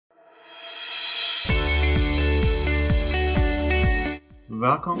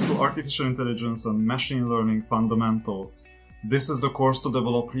Welcome to Artificial Intelligence and Machine Learning Fundamentals. This is the course to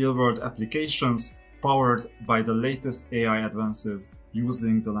develop real-world applications powered by the latest AI advances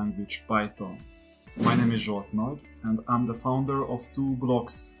using the language Python. My name is Zsolt Nagy and I'm the founder of two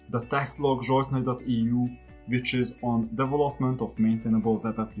blogs, the tech blog zsoltnagy.eu, which is on development of maintainable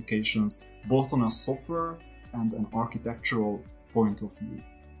web applications both on a software and an architectural point of view.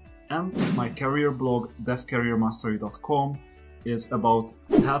 And my career blog devcareermastery.com is about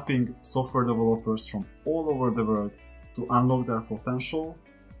helping software developers from all over the world to unlock their potential,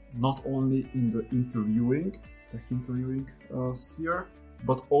 not only in the tech interviewing sphere,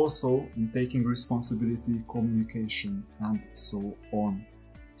 but also in taking responsibility, communication, and so on.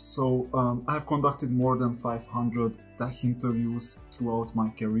 So I've conducted more than 500 tech interviews throughout my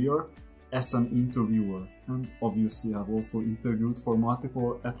career as an interviewer, and obviously I've also interviewed for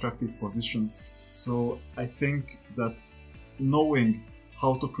multiple attractive positions. So I think that knowing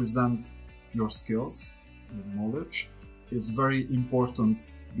how to present your skills, your knowledge, is very important,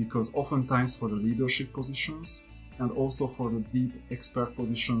 because oftentimes for the leadership positions and also for the deep expert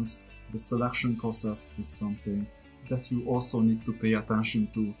positions, the selection process is something that you also need to pay attention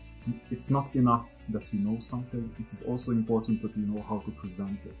to. It's not enough that you know something, it is also important that you know how to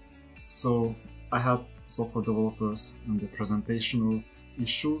present it. So I help software developers on the presentational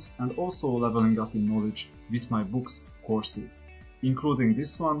issues and also leveling up in knowledge with my books, courses, including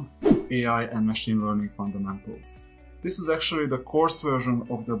this one, AI and Machine Learning Fundamentals. This is actually the course version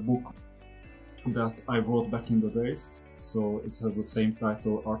of the book that I wrote back in the days. So it has the same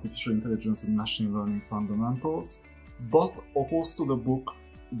title, Artificial Intelligence and Machine Learning Fundamentals. But opposed to the book,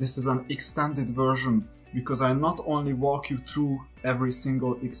 this is an extended version, because I not only walk you through every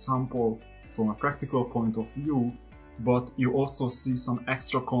single example from a practical point of view, but you also see some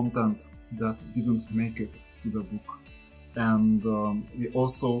extra content that didn't make it to the book. And we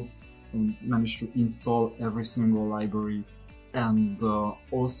also managed to install every single library, and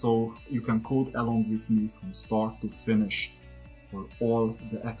also you can code along with me from start to finish for all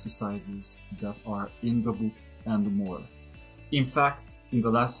the exercises that are in the book and more. In fact, in the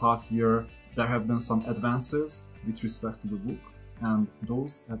last half year, there have been some advances with respect to the book, and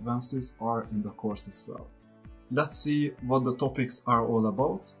those advances are in the course as well. Let's see what the topics are all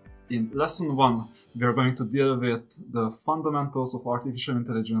about. In lesson 1, we are going to deal with the fundamentals of artificial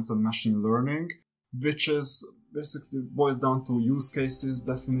intelligence and machine learning, which is basically boils down to use cases,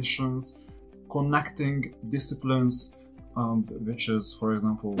 definitions, connecting disciplines, which is, for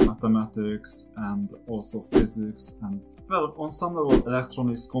example, mathematics and also physics and, well, on some level,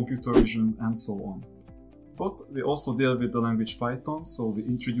 electronics, computer vision, and so on. But we also deal with the language Python, so we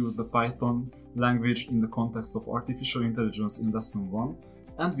introduce the Python language in the context of artificial intelligence in lesson 1,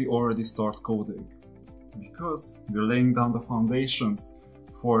 and we already start coding, because we're laying down the foundations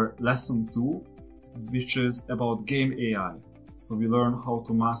for lesson 2, which is about game AI. So we learn how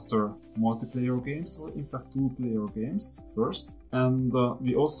to master multiplayer games, or in fact two-player games first, and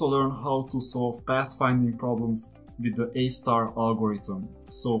we also learn how to solve pathfinding problems with the A-star algorithm.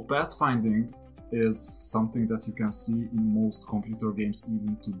 So pathfinding is something that you can see in most computer games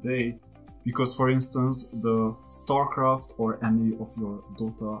even today, because for instance the StarCraft or any of your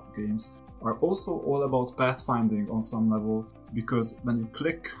Dota games are also all about pathfinding on some level, because when you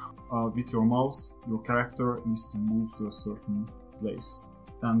click with your mouse, your character needs to move to a certain place,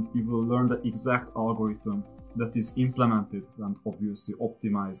 and you will learn the exact algorithm that is implemented and obviously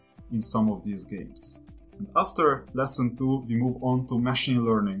optimized in some of these games. And after lesson 2, we move on to machine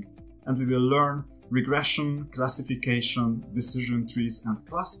learning, and we will learn regression, classification, decision trees, and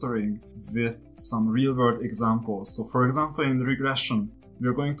clustering with some real-world examples. So for example, in regression, we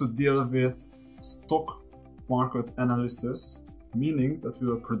are going to deal with stock market analysis, meaning that we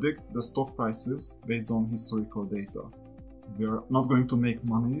will predict the stock prices based on historical data. We are not going to make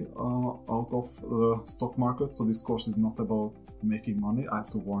money out of the stock market, so this course is not about making money, I have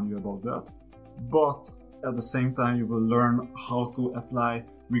to warn you about that. But at the same time, you will learn how to apply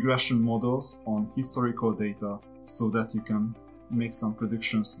regression models on historical data so that you can make some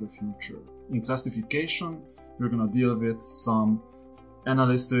predictions to the future. In classification, we're going to deal with some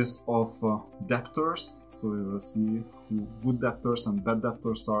analysis of debtors, so we will see who good debtors and bad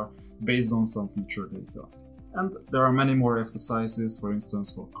debtors are based on some future data. And there are many more exercises, for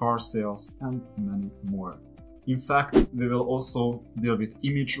instance for car sales, and many more. In fact, we will also deal with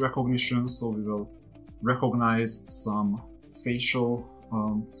image recognition, so we will recognize some facial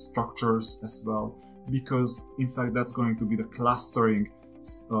structures as well, because in fact that's going to be the clustering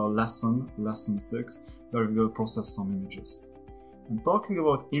lesson 6, where we will process some images. And talking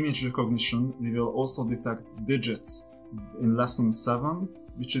about image recognition, we will also detect digits in lesson 7,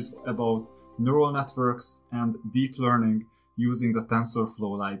 which is about neural networks and deep learning using the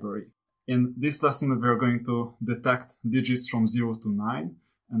TensorFlow library. In this lesson, we are going to detect digits from 0 to 9,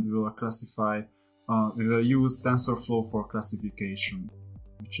 and we will use TensorFlow for classification,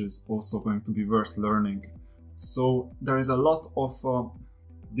 which is also going to be worth learning. So there is a lot of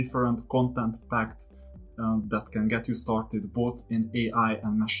different content packed that can get you started both in AI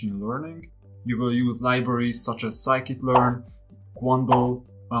and machine learning. You will use libraries such as scikit-learn, Quandl,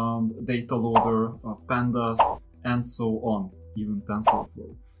 data loader, pandas, and so on, even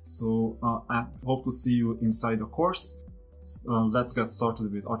TensorFlow. So I hope to see you inside the course. Let's get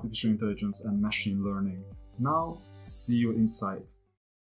started with artificial intelligence and machine learning. Now, see you inside.